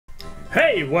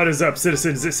Hey, what is up,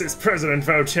 citizens? This is President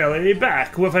Vochelli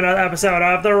back with another episode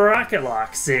of the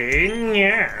Rocketlocke scene.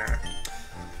 Yeah.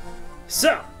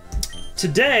 So,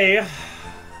 today,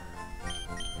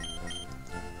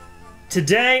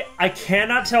 I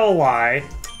cannot tell a lie.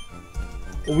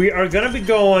 We are going to be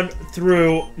going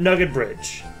through Nugget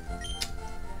Bridge.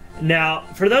 Now,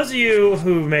 for those of you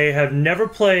who may have never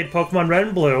played Pokemon Red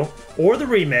and Blue, or the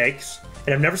remakes,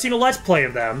 and have never seen a Let's Play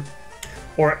of them,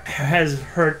 or has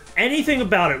heard anything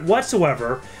about it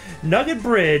whatsoever, Nugget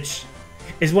Bridge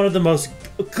is one of the most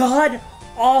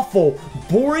god-awful,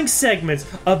 boring segments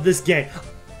of this game.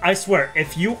 I swear,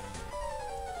 if you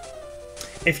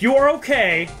are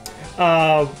okay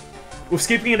with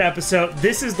skipping an episode,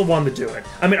 this is the one to do it.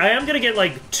 I mean, I am going to get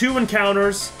like 2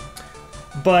 encounters,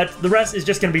 but the rest is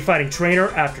just going to be fighting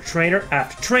trainer after trainer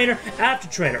after trainer after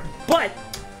trainer. But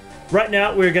right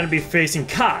now, we're going to be facing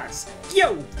Kaz.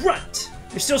 Yo, Grunt!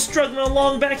 You're still struggling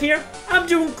along back here? I'm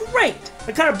doing great!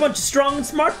 I caught a bunch of strong and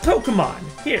smart Pokemon.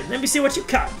 Here, let me see what you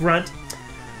caught, Grunt.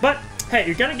 But, hey,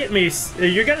 you're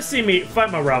gonna see me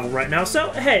fight my rival right now,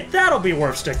 so, hey, that'll be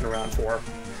worth sticking around for.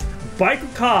 Biker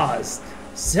Kaz,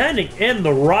 sending in the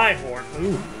Rhyhorn.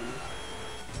 Ooh.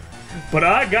 But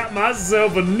I got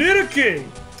myself a Nidoking!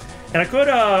 And I could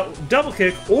double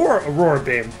kick or Aurora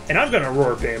Beam. And I'm gonna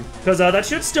Aurora Beam, because that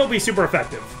should still be super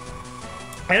effective.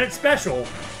 And it's special.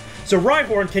 So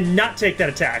Rhyhorn cannot take that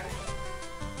attack.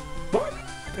 But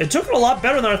it took it a lot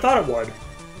better than I thought it would.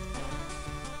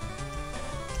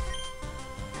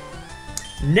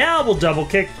 Now we'll double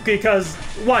kick because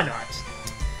why not?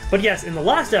 But yes, in the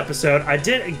last episode, I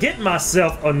did get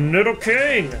myself a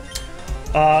Nidoking.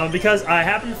 Because I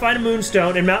happened to find a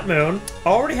Moonstone in Mount Moon,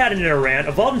 already had a Nidoran,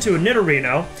 evolved into a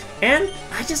Nidorino, and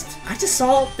I just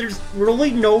saw there's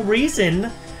really no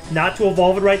reason not to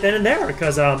evolve it right then and there,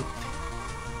 because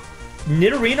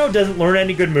Nidorino doesn't learn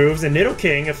any good moves, and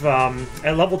Nidoking, if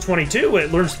at level 22,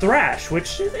 it learns Thrash,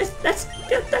 which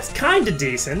that's kind of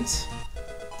decent.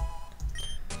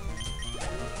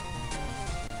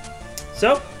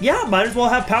 So yeah, might as well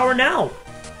have power now.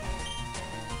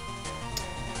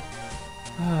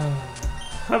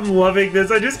 I'm loving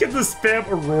this. I just get to spam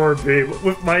Aurora Beam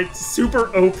with my super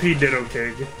OP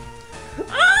Nidoking.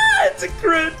 Ah, it's a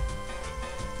crit.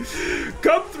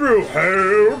 Come through,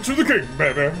 hail to the king,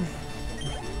 baby.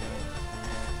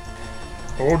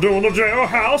 Oh, doing the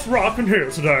jailhouse rocking here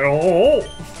today. Oh,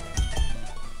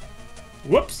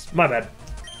 whoops, my bad.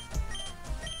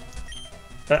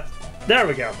 There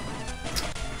we go.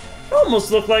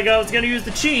 Almost looked like I was gonna use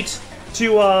the cheat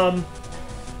to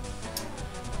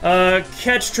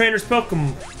catch trainer's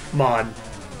Pokemon.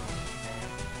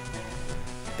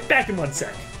 Be back in 1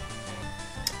 sec.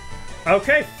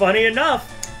 Okay, funny enough,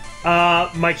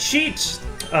 my cheats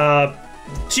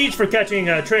for catching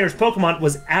trainer's Pokemon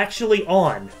was actually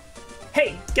on.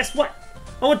 Hey, guess what?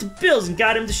 I went to Bill's and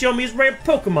got him to show me his rare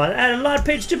Pokemon. I added a lot of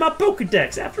pages to my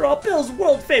Pokedex. After all, Bill's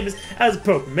world famous as a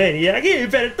Pokemaniac. He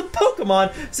invented the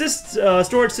Pokemon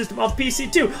storage system on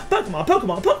PC too. Pokemon,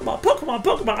 Pokemon, Pokemon, Pokemon,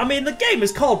 Pokemon. I mean, the game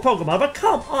is called Pokemon, but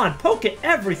come on, poke at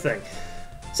everything.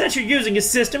 Since you're using his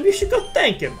system, you should go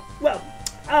thank him. Well,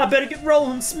 I better get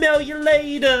rolling. Smell you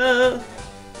later.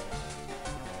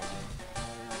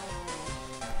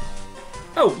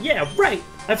 Oh, yeah, right.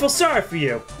 I feel sorry for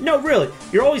you. No, really.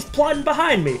 You're always plotting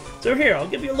behind me. So here, I'll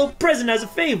give you a little present as a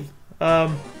favor.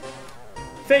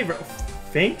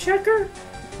 Fame checker?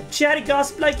 A chatty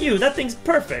gossip like you. That thing's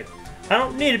perfect. I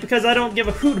don't need it because I don't give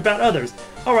a hoot about others.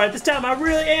 Alright, this time I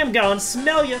really am gone.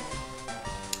 Smell ya.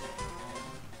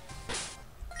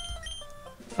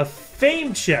 A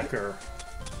fame checker.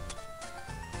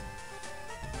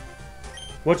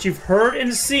 What you've heard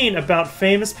and seen about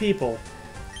famous people.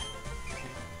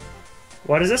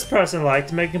 What is this person like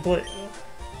to make complete?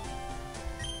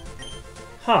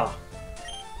 Huh.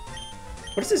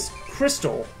 What is this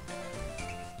crystal?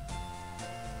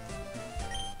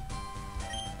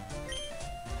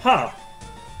 Huh.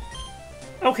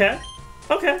 Okay.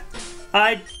 Okay.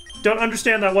 I don't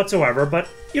understand that whatsoever, but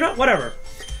you know, whatever.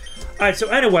 Alright, so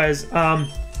anyways, what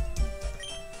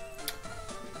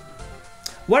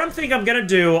I'm thinking I'm gonna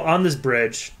do on this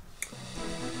bridge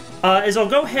is I'll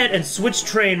go ahead and switch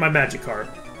train my Magikarp.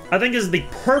 I think this is the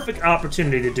perfect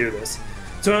opportunity to do this.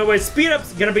 So anyways, speed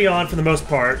up's gonna be on for the most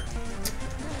part.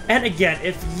 And again,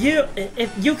 if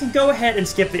you can go ahead and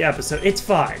skip the episode, it's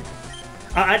fine.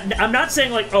 I'm not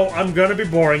saying like, oh, I'm gonna be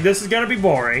boring. This is gonna be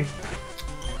boring.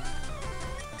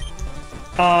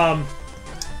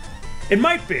 It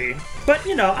might be, but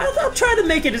you know, I'll try to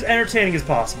make it as entertaining as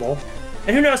possible.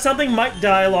 And who knows, something might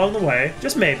die along the way,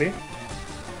 just maybe.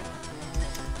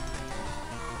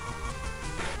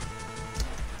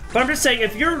 But I'm just saying,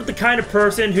 if you're the kind of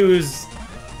person who's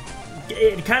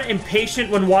kind of impatient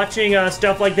when watching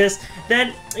stuff like this,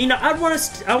 then, you know, I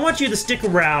want you to stick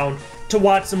around to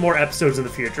watch some more episodes in the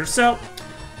future. So,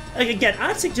 again,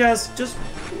 I'd suggest just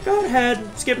go ahead,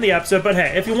 skipping the episode. But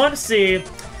hey, if you want to see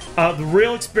the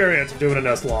real experience of doing a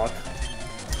Nuzlocke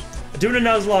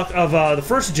of the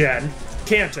first gen,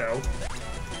 Kanto,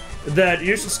 then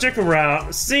you should stick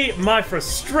around, see my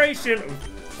frustration of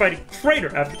fighting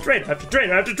traitor after traitor after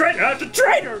traitor after traitor after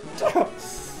traitor!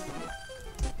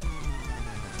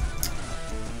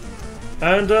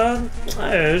 And,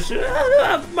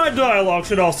 my dialogue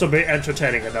should also be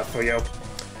entertaining enough for you.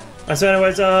 So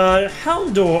anyways,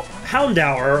 Houndour,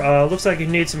 looks like he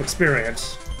needs some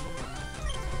experience.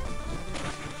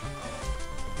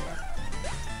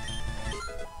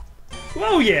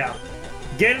 Whoa, yeah!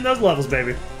 Gaining those levels,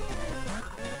 baby.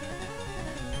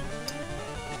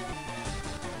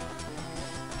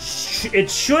 It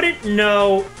shouldn't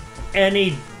know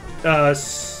any,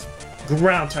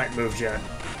 ground-type moves yet.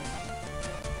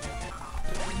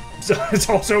 So it's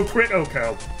also crit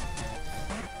Oko.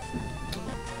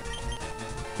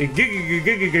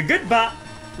 Goodbye.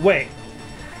 Wait.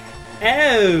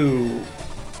 Oh.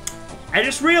 I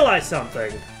just realized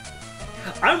something.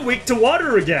 I'm weak to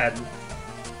water again.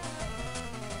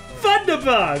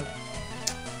 Thunderbug.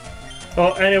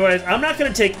 Well, anyways, I'm not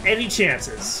gonna take any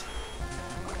chances.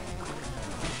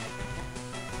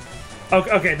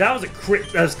 Okay, that was a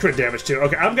crit. That was crit damage too.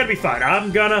 Okay, I'm gonna be fine.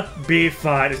 I'm gonna be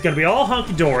fine. It's gonna be all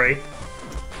hunky dory.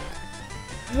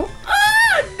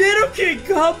 Ah, Nidoking,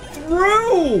 come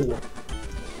through!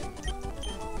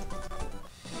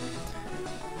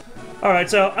 All right,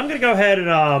 so I'm gonna go ahead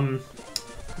and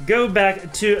go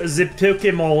back to the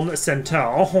Pokémon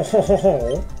Center.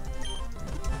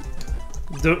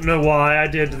 Don't know why I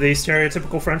did the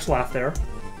stereotypical French laugh there.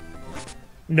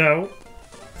 No.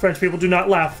 French people do not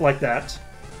laugh like that.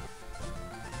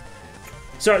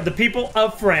 Sorry, the people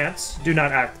of France do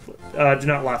not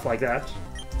laugh like that.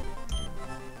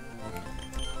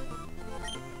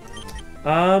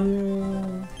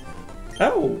 Oh,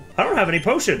 I don't have any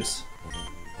potions.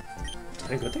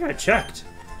 Good thing I checked.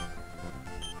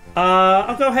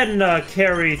 I'll go ahead and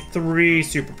carry 3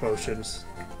 super potions.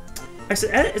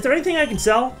 Actually, is there anything I can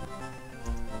sell?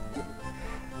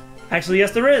 Actually,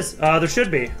 yes, there is. There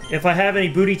should be. If I have any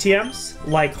booty TMs,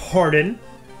 like Harden,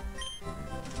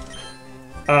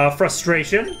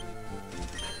 Frustration,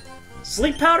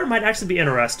 Sleep Powder might actually be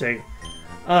interesting.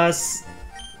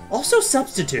 Also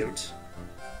Substitute.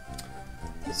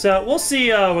 So we'll see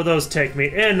where those take me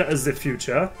in the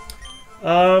future.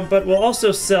 But we'll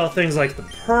also sell things like the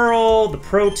Pearl, the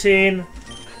Protein.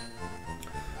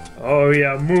 Oh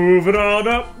yeah, moving on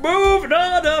up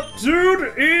to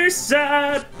the east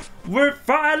side. We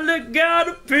finally got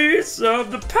a piece of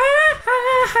the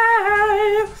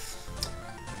pie.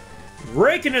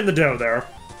 Raking in the dough there.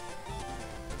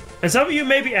 And some of you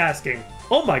may be asking,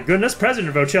 oh my goodness,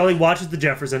 President Vochelli watches the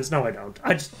Jeffersons. No, I don't.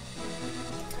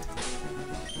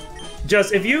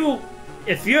 If you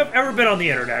have ever been on the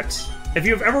internet, if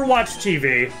you have ever watched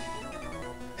TV,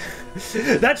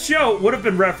 that show would have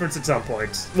been referenced at some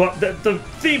point. Well, the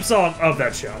theme song of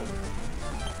that show.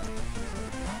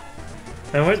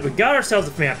 Anyways, we got ourselves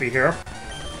a Fampy here.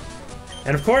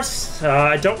 And of course,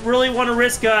 I don't really want to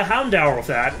risk Houndour with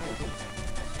that.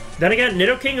 Then again,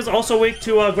 Nidoking is also weak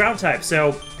to ground type,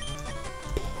 so...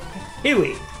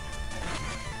 Eewee.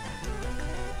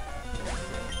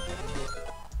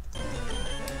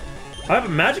 I have a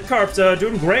Magikarp's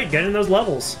doing great, getting those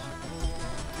levels.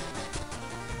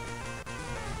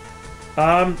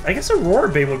 I guess a Roar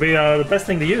Beam would be the best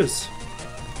thing to use.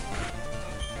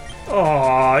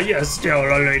 Aw, you still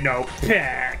only know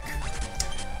Peck.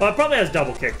 Well, it probably has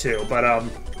double kick too, but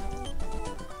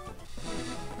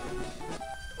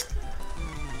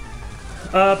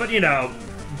you know,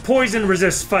 poison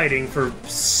resists fighting for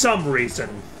some reason.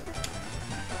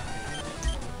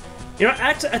 You know,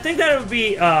 actually, I think that would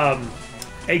be a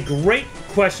great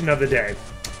question of the day.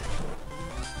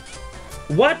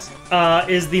 What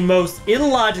is the most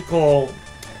illogical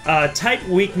type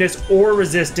weakness or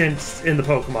resistance in the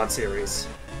Pokemon series?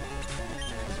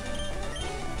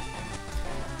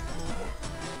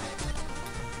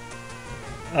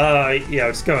 Yeah,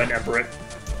 let's go ahead and Emperor it.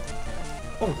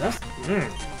 Oh, that's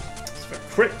a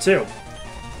crit too.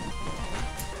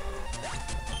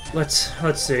 Let's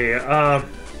see.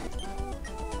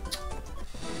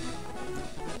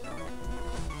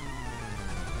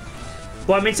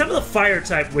 Well, I mean, some of the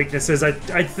fire-type weaknesses I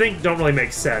think don't really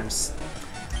make sense.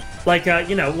 Like,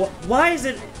 you know, why is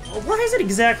it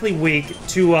exactly weak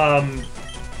to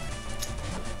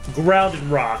ground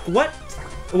and rock? What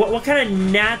what kind of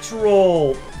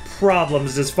natural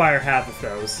problems does fire have with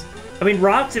those? I mean,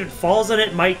 rocks, if it falls on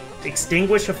it, might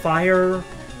extinguish a fire.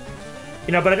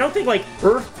 You know, but I don't think, like,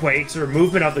 earthquakes or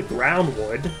movement of the ground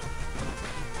would.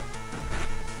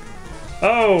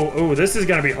 Oh, this is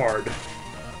gonna be hard.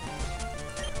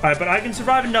 Alright, but I can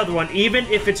survive another one, even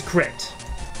if it's crit.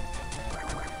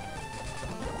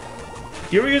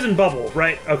 You were using bubble,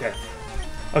 right? Okay.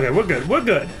 Okay, we're good, we're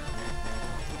good.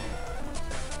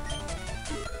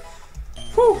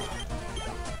 Whew.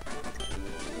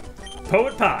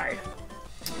 Poet Pie.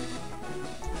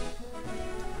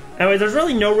 Anyway, there's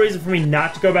really no reason for me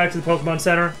not to go back to the Pokemon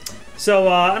Center. So,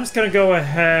 I'm just gonna go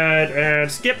ahead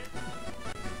and skip.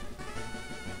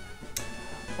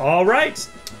 Alright.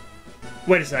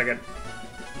 Wait a second.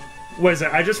 Wait a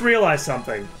second, I just realized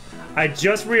something.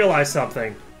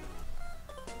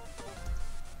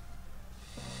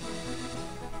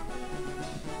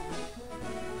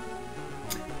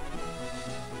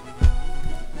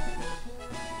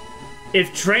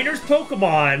 If trainers'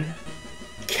 Pokemon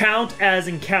count as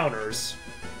encounters,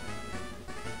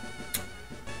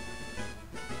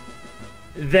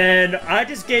 then I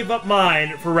just gave up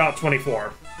mine for Route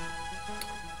 24.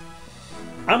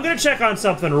 I'm gonna check on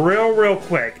something real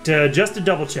quick, just to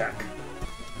double check.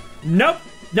 Nope,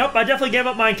 I definitely gave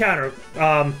up my encounter.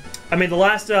 I mean, the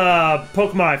last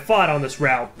Pokemon I fought on this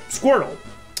route, Squirtle,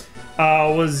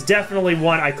 was definitely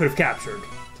one I could have captured.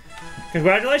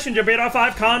 Congratulations, you beat our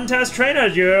 5 contest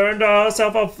trainers. You earned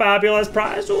yourself a fabulous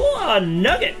prize. Ooh, a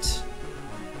nugget.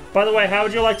 By the way, how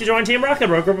would you like to join Team Rocket?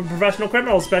 We're a group of professional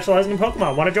criminals specializing in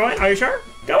Pokemon. Want to join? Are you sure?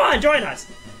 Go on, join us.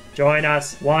 Join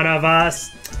us, one of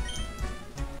us.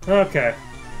 Okay.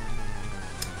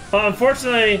 Well,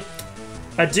 unfortunately,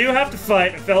 I do have to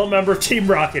fight a fellow member of Team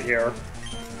Rocket here.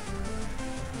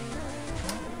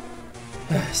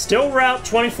 Still Route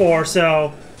 24,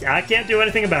 so I can't do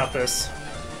anything about this.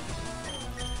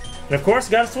 And of course,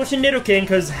 gotta switch to Nidoking,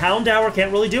 because Houndour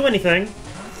can't really do anything.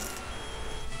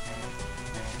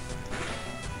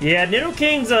 Yeah,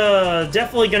 Nidoking's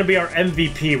definitely gonna be our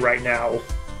MVP right now.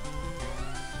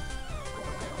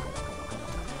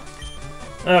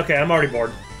 Okay, I'm already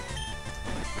bored.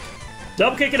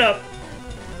 Double kick it up.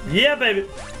 Yeah, baby.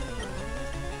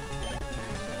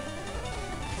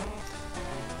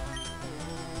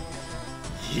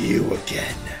 You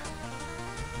again.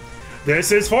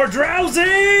 This is for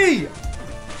Drowsy!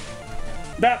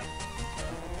 Bap.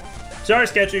 Sorry,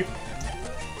 Sketchy.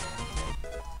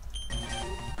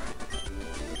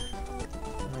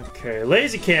 Okay,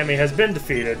 Lazy Cammy has been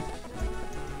defeated.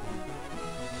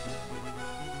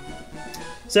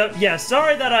 So, yeah,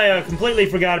 sorry that I completely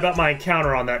forgot about my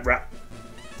encounter on that route.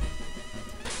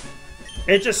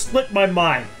 It just slipped my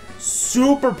mind.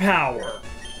 Superpower.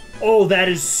 Oh, that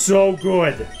is so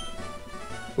good.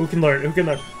 Who can learn? Who can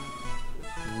learn?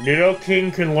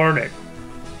 Nidoking can learn it.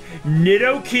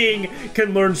 Nidoking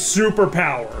can learn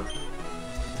Superpower.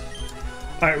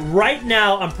 Alright, right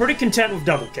now, I'm pretty content with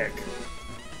Double Kick.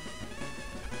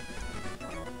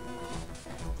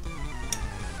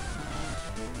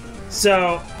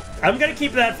 So, I'm gonna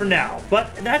keep that for now,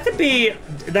 but that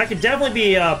could definitely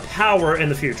be power in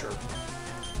the future.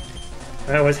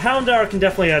 Anyways, Houndour can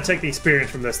definitely take the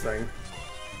experience from this thing.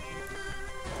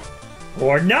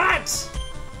 Or not!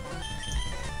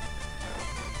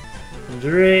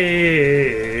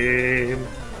 Dream,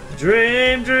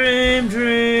 dream, dream,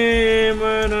 dream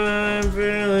when I'm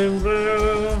feeling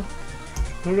blue.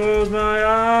 Close my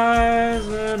eyes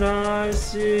and I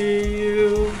see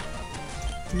you.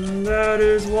 That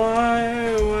is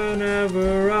why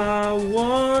whenever I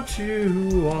want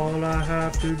you, all I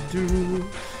have to do.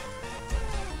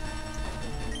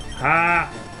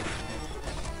 Ha!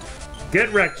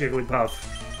 Get wrecked, Jigglypuff.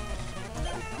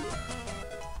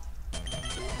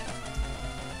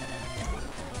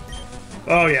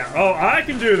 Oh yeah, oh, I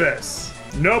can do this.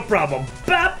 No problem.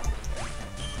 Bap!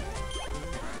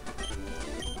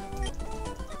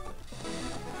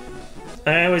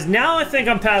 Anyways, now I think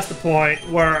I'm past the point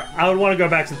where I would want to go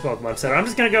back to the Pokemon Center. I'm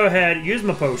just going to go ahead, use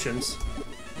my potions.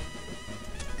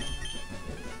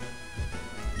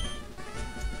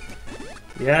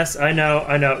 Yes, I know,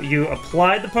 I know. You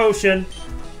applied the potion.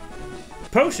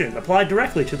 Potion applied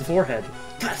directly to the forehead.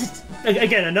 God,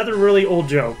 again, another really old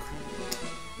joke.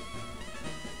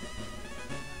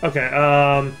 Okay,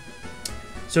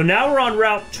 so now we're on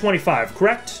Route 25,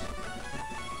 correct?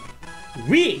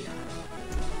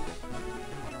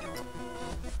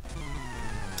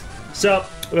 So,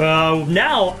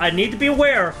 now I need to be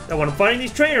aware that when I'm fighting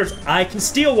these trainers, I can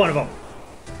steal one of them.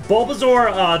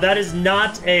 Bulbasaur, that is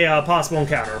not a possible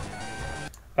encounter.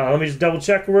 Let me just double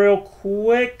check real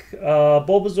quick.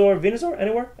 Bulbasaur, Venusaur,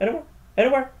 anywhere? Anywhere?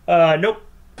 Anywhere? Nope.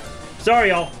 Sorry,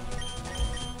 y'all.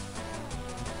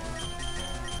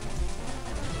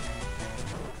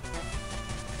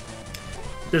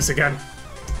 This again.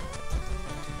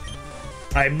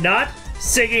 I'm not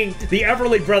singing the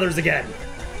Everly Brothers again.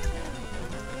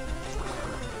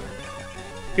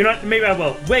 You know what? Maybe I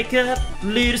will. Wake up,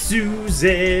 little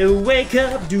Susie. Wake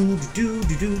up, do do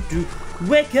do do do.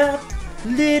 Wake up,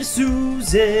 little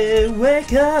Susie.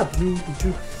 Wake up, do do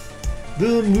do.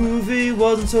 The movie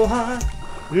wasn't so hot.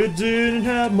 It didn't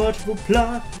have much of a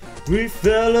plot. We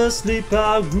fell asleep,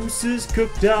 our goose is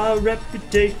cooked, our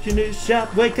reputation is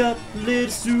shot. Wake up, little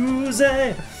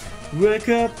Susie. Wake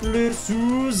up, little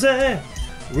Susie.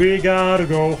 We gotta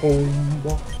go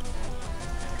home.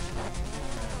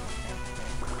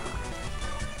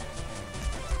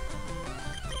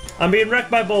 I'm being wrecked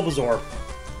by Bulbasaur.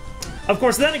 Of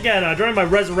course, then again, during my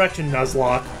Resurrection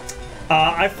Nuzlocke,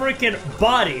 I freaking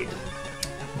bodied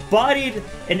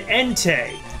an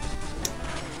Entei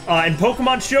in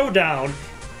Pokemon Showdown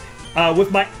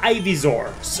with my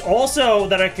Ivysaur. Also,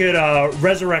 that I could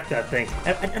resurrect that thing.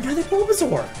 Another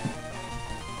Bulbasaur.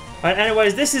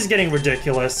 Anyways, this is getting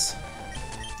ridiculous.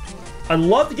 I'd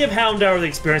love to give Houndour the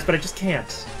experience, but I just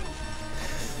can't.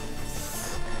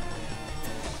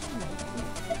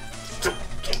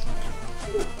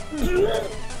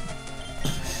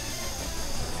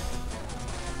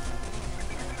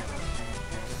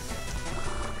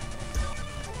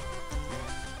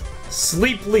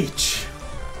 Sleep Leech.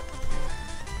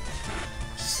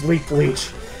 Sleep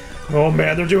Leech. Oh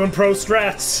man, they're doing pro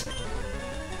strats.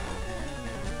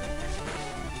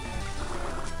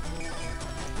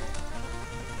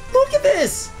 Look at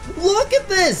this! Look at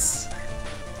this!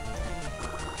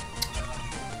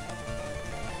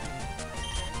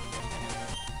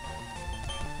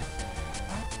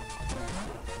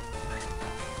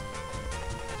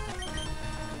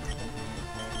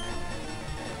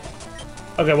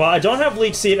 Okay, well, I don't have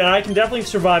Leech Seed, and I can definitely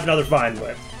survive another Vine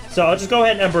Whip. So I'll just go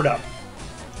ahead and Ember it up.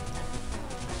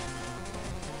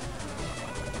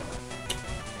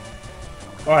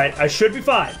 Alright, I should be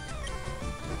fine.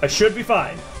 I should be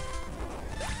fine.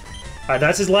 Alright,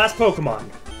 that's his last Pokemon.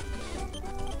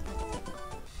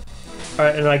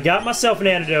 Alright, and I got myself an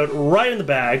antidote right in the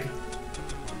bag.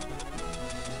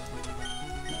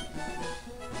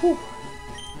 Whew.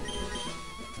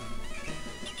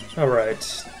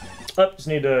 Alright. Just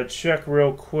need to check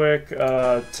real quick.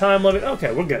 Time limit.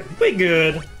 Okay, we're good. We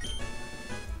good.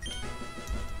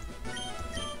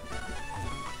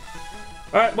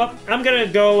 Alright, well, I'm gonna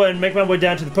go and make my way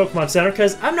down to the Pokemon Center,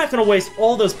 because I'm not gonna waste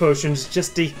all those potions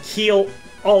just to heal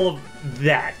all of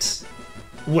that.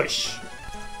 Wish.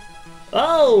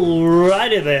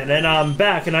 Alrighty then, and I'm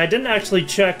back, and I didn't actually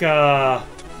check,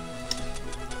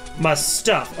 my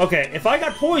stuff. Okay, if I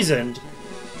got poisoned,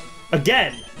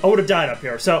 again, I would have died up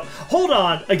here. So, hold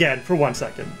on again for 1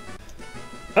 second.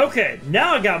 Okay,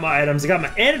 now I got my items. I got my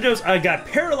antidotes. I got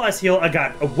Paralyzed Heal. I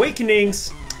got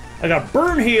Awakenings. I got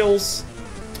Burn Heals.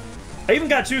 I even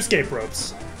got 2 escape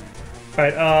ropes.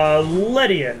 Alright,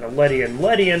 Ledian.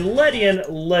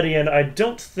 I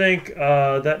don't think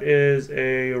that is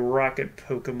a rocket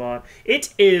Pokemon.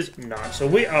 It is not. So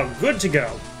we are good to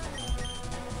go.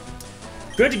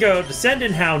 Good to go. Descend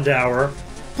in Houndour.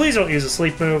 Please don't use a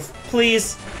sleep move.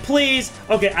 Please. Please.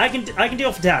 Okay, I can deal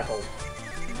with tackle.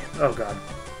 Oh god.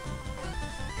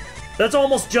 That's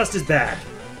almost just as bad.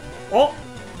 Oh.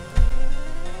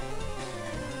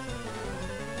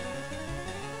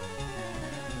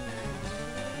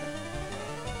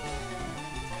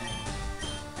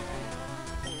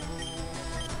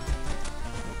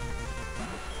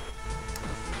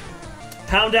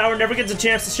 Houndour never gets a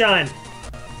chance to shine.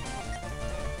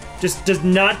 Just does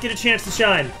not get a chance to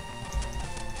shine.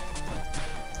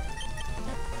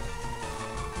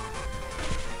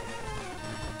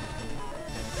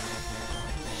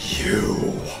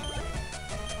 You.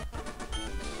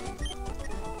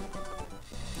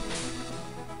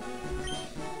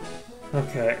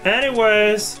 Okay,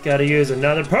 anyways, gotta use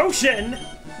another potion.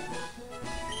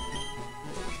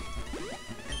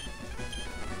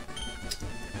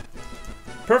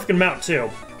 Perfect amount,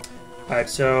 too. Alright,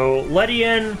 so,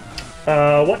 Ledian,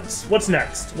 what's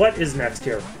next? What is next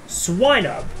here?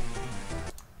 Swinub.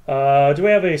 Do we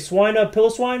have a Swinub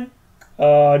Piloswine?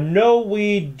 No,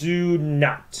 we do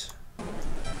not.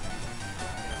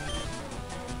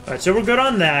 Alright, so we're good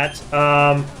on that.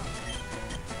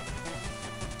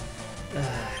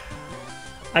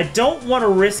 I don't want to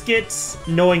risk it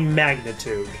knowing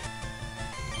magnitude.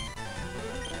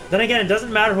 Then again, it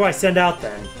doesn't matter who I send out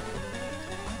then.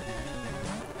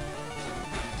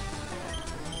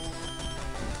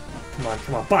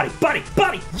 come on, body, body,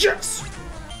 body, yes!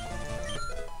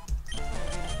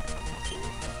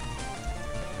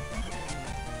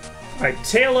 Alright,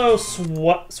 Talo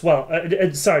Swell,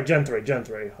 sorry, Gen 3, Gen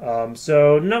 3.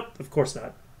 So, nope, of course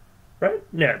not. Right?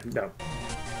 No, no.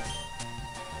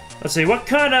 Let's see, what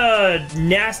kind of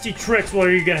nasty tricks are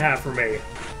you gonna have for me?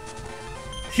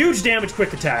 Huge damage,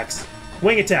 quick attacks.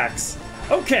 Wing attacks.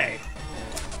 Okay.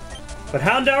 But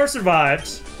Houndour survived.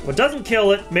 What doesn't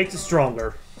kill it makes it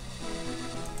stronger.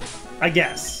 I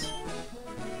guess.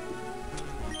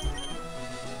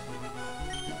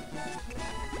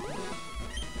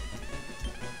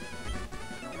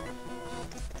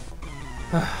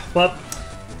 But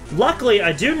luckily,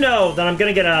 I do know that I'm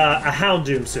gonna get a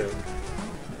Houndoom soon.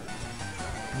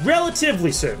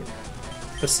 Relatively soon.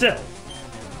 But still.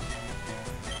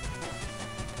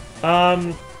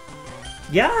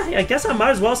 Yeah, I guess I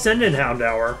might as well send in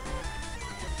Houndour.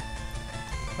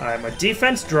 Alright, my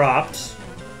defense dropped.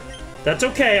 That's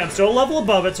okay, I'm still a level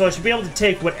above it, so I should be able to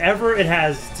take whatever it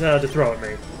has to throw at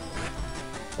me.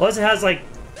 Unless it has, like,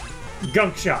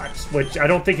 gunk shots, which I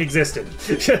don't think existed.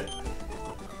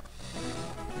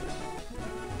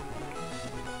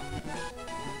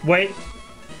 Wait.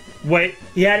 Wait,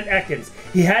 he had an Ekans.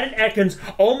 He had an Ekans.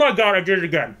 Oh my god, I did it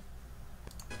again.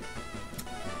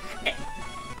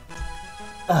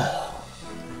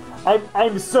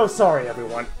 I'm so sorry,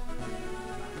 everyone.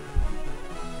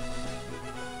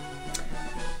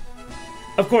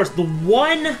 Of course, the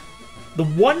one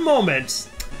moment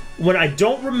when I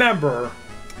don't remember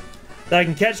that I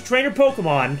can catch trainer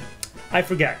Pokemon, I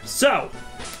forget. So.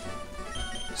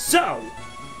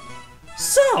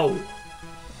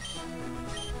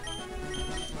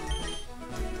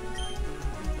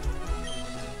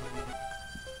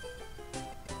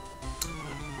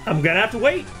 I'm gonna have to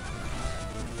wait.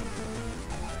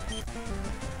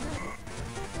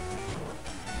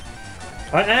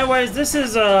 Anyways, this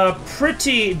is a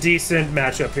pretty decent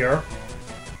matchup here.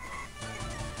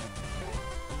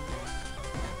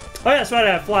 Oh yeah, that's right,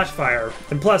 I have Flash Fire.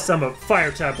 And plus I'm a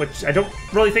Fire type, which I don't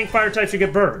really think Fire types should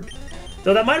get burned.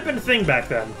 Though that might have been a thing back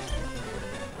then.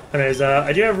 Anyways,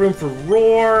 I do have room for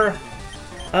Roar.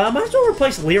 Might as well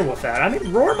replace Leer with that. I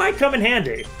mean, Roar might come in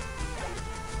handy.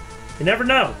 You never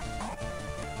know.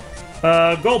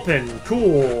 Gulpin,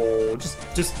 cool.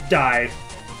 Just die.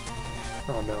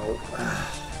 Oh no.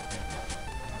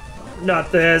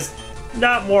 Not this.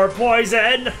 Not more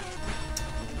poison.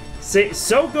 See,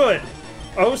 so good.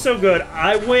 Oh, so good.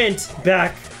 I went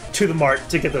back to the mart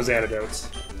to get those antidotes.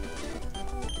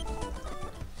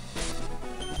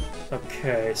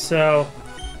 Okay, so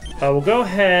we'll go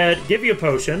ahead, give you a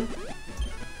potion.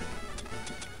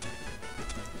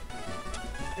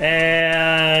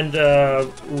 And,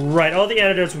 right, all the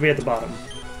antidotes will be at the bottom.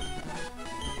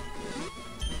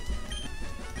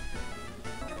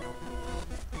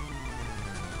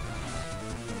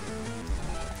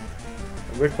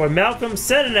 Rich Boy Malcolm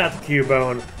sending out the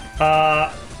Cubone.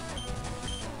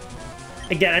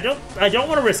 Again, I don't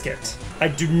want to risk it. I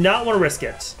do not want to risk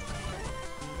it.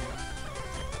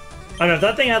 I don't know if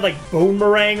that thing had like bone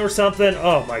meringue or something.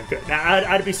 Oh my god,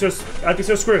 I'd be so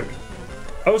screwed.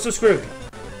 I was so screwed.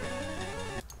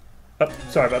 Oh,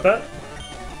 sorry about that.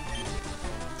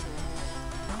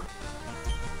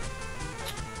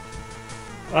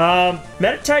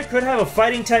 Meditite could have a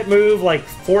fighting type move like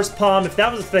Force Palm, if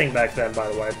that was a thing back then, by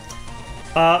the way.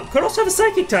 Could also have a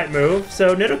psychic type move,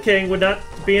 so Nidoking would not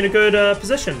be in a good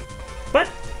position. But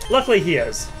luckily he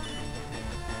is.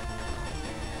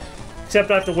 Except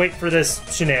I have to wait for this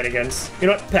shenanigans. You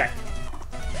know what, Peck?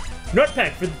 You know what,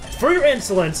 Peck? For your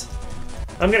insolence,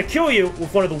 I'm gonna kill you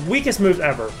with one of the weakest moves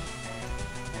ever.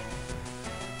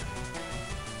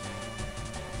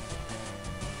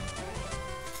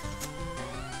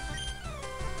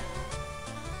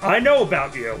 I know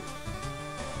about you.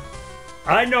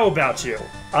 I know about you.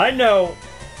 I know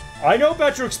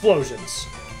about your explosions.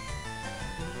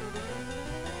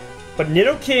 But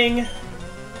Nidoking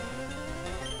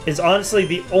is honestly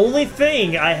the only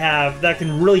thing I have that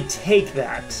can really take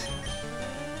that.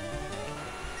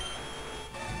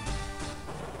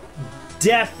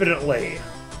 Definitely.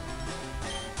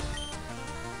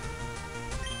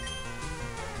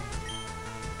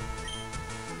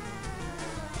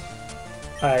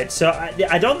 Alright, so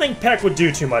I don't think Peck would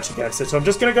do too much against it, so I'm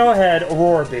just gonna go ahead,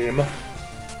 Aurora Beam.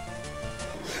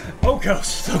 Oh,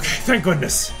 Ghost. Okay, thank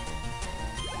goodness.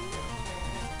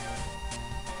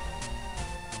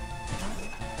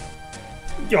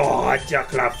 Oh,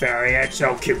 Duckla Fairy, it's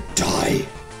so cute. Die!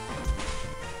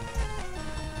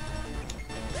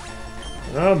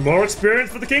 More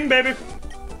experience for the king, baby!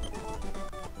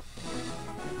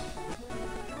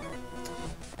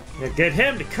 Get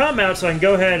him to come out so I can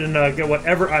go ahead and get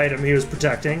whatever item he was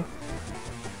protecting.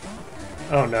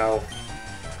 Oh no.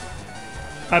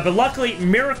 But luckily,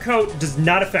 Mirror Coat does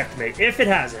not affect me, if it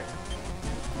has it.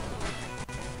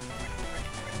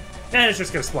 And it's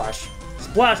just gonna splash.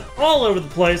 Splash all over the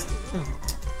place.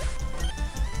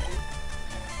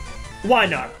 Why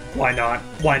not? Why not?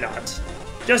 Why not?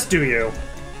 Just do you.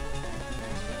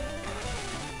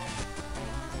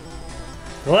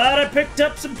 Glad I picked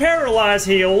up some paralyzed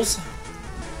heals.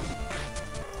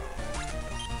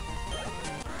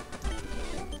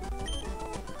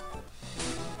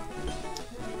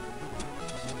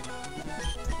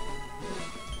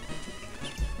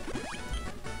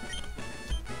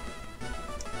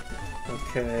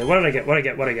 Okay, what did I get? What did I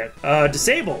get? What did I get?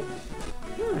 Disable.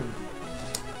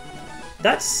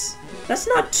 That's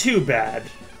not too bad.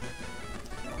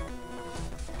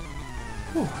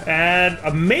 Whew. And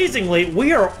amazingly,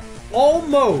 we are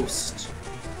almost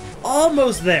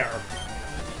there.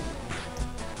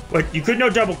 Wait, you could no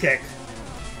double kick.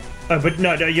 But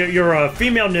no, you're a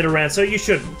female Nidoran, so you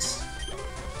shouldn't.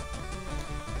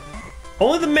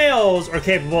 Only the males are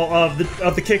capable of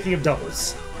the kicking of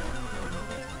doubles.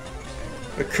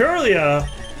 But Curlia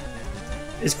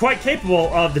is quite capable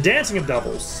of the dancing of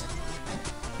doubles.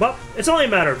 Well, it's only a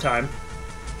matter of time.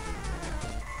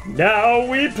 Now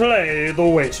we play the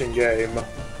waiting game.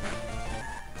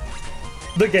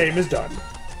 The game is done.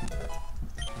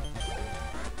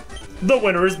 The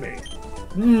winner is me.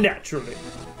 Naturally.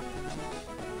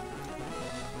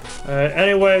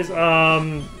 Anyways,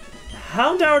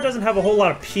 Houndour doesn't have a whole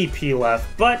lot of PP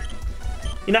left, but,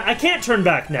 you know, I can't turn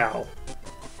back now.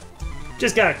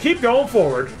 Just gotta keep going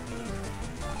forward.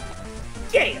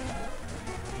 Yeah!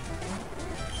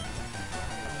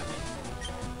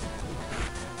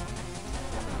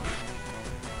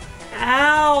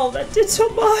 Ow! That did so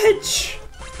much!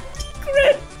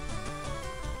 Grit!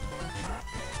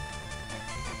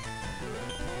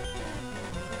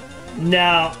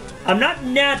 Now, I'm not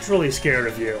naturally scared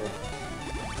of you,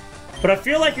 but I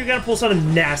feel like you're gonna pull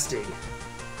something nasty.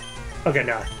 Okay,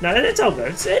 no, it's all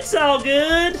good. It's all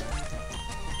good!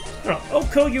 Oh,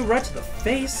 Oko you right to the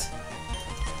face.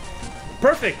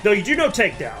 Perfect, though you do no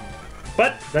takedown.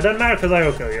 But that doesn't matter because I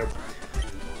Oko you.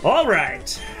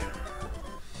 Alright.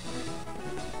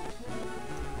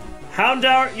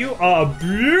 Houndour, you are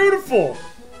beautiful!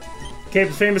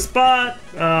 Cape's famous spot.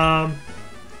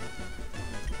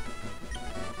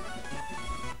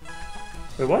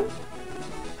 Wait, what?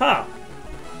 Huh.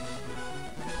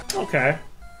 Okay.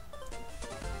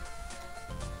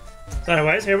 So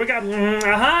anyways, here we go.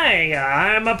 Hi,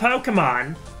 I'm a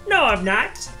Pokemon. No, I'm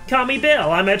not. Call me Bill.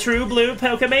 I'm a true blue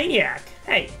Pokemaniac.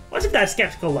 Hey, what's with that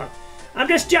skeptical look? I'm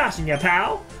just joshing you,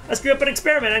 pal. I screwed up an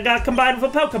experiment and got combined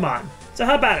with a Pokemon. So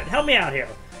how about it? Help me out here.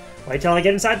 Wait till I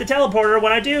get inside the teleporter.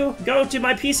 When I do, go to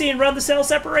my PC and run the cell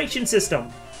separation system.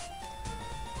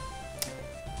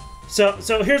 So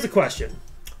here's the question.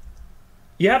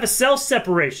 You have a cell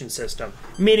separation system,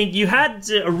 meaning you had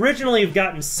to originally have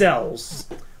gotten cells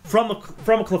from a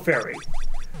Clefairy.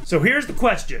 So here's the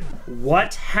question.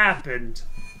 What happened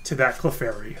to that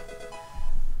Clefairy?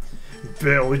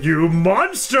 Bill, you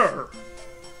monster!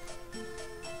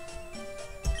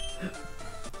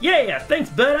 Yeah, thanks,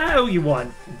 bud. I owe you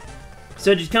one.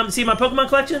 So did you come to see my Pokemon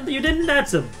collection? You didn't?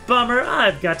 That's a bummer.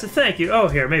 I've got to thank you. Oh,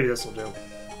 here, maybe this will do.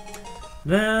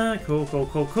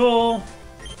 Cool.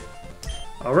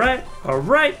 Alright.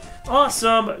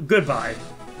 Awesome. Goodbye.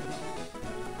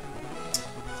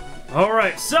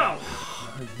 Alright, so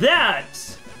that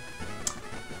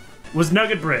was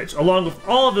Nugget Bridge, along with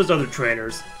all of those other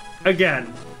trainers.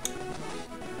 Again,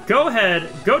 go ahead,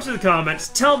 go to the comments,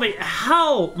 tell me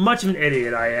how much of an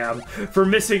idiot I am for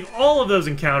missing all of those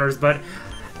encounters, but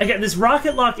again, this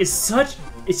Rocketlocke is such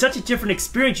a different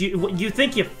experience. You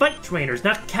think you fight trainers,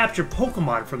 not capture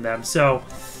Pokemon from them, so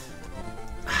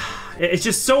it's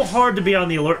just so hard to be on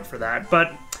the alert for that,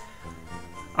 but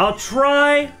I'll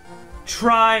try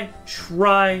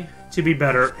to be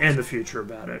better in the future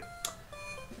about it.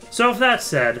 So with that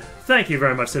said, thank you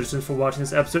very much, citizens, for watching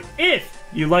this episode. If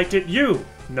you liked it, you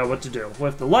know what to do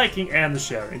with the liking and the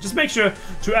sharing. Just make sure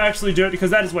to actually do it,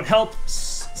 because that is what helps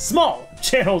small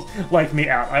channels like me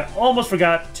out. I almost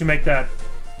forgot to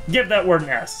give that word an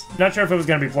S. Not sure if it was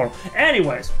going to be plural.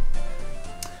 Anyways,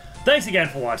 thanks again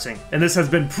for watching, and this has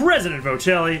been President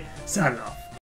Vochelli, signing off.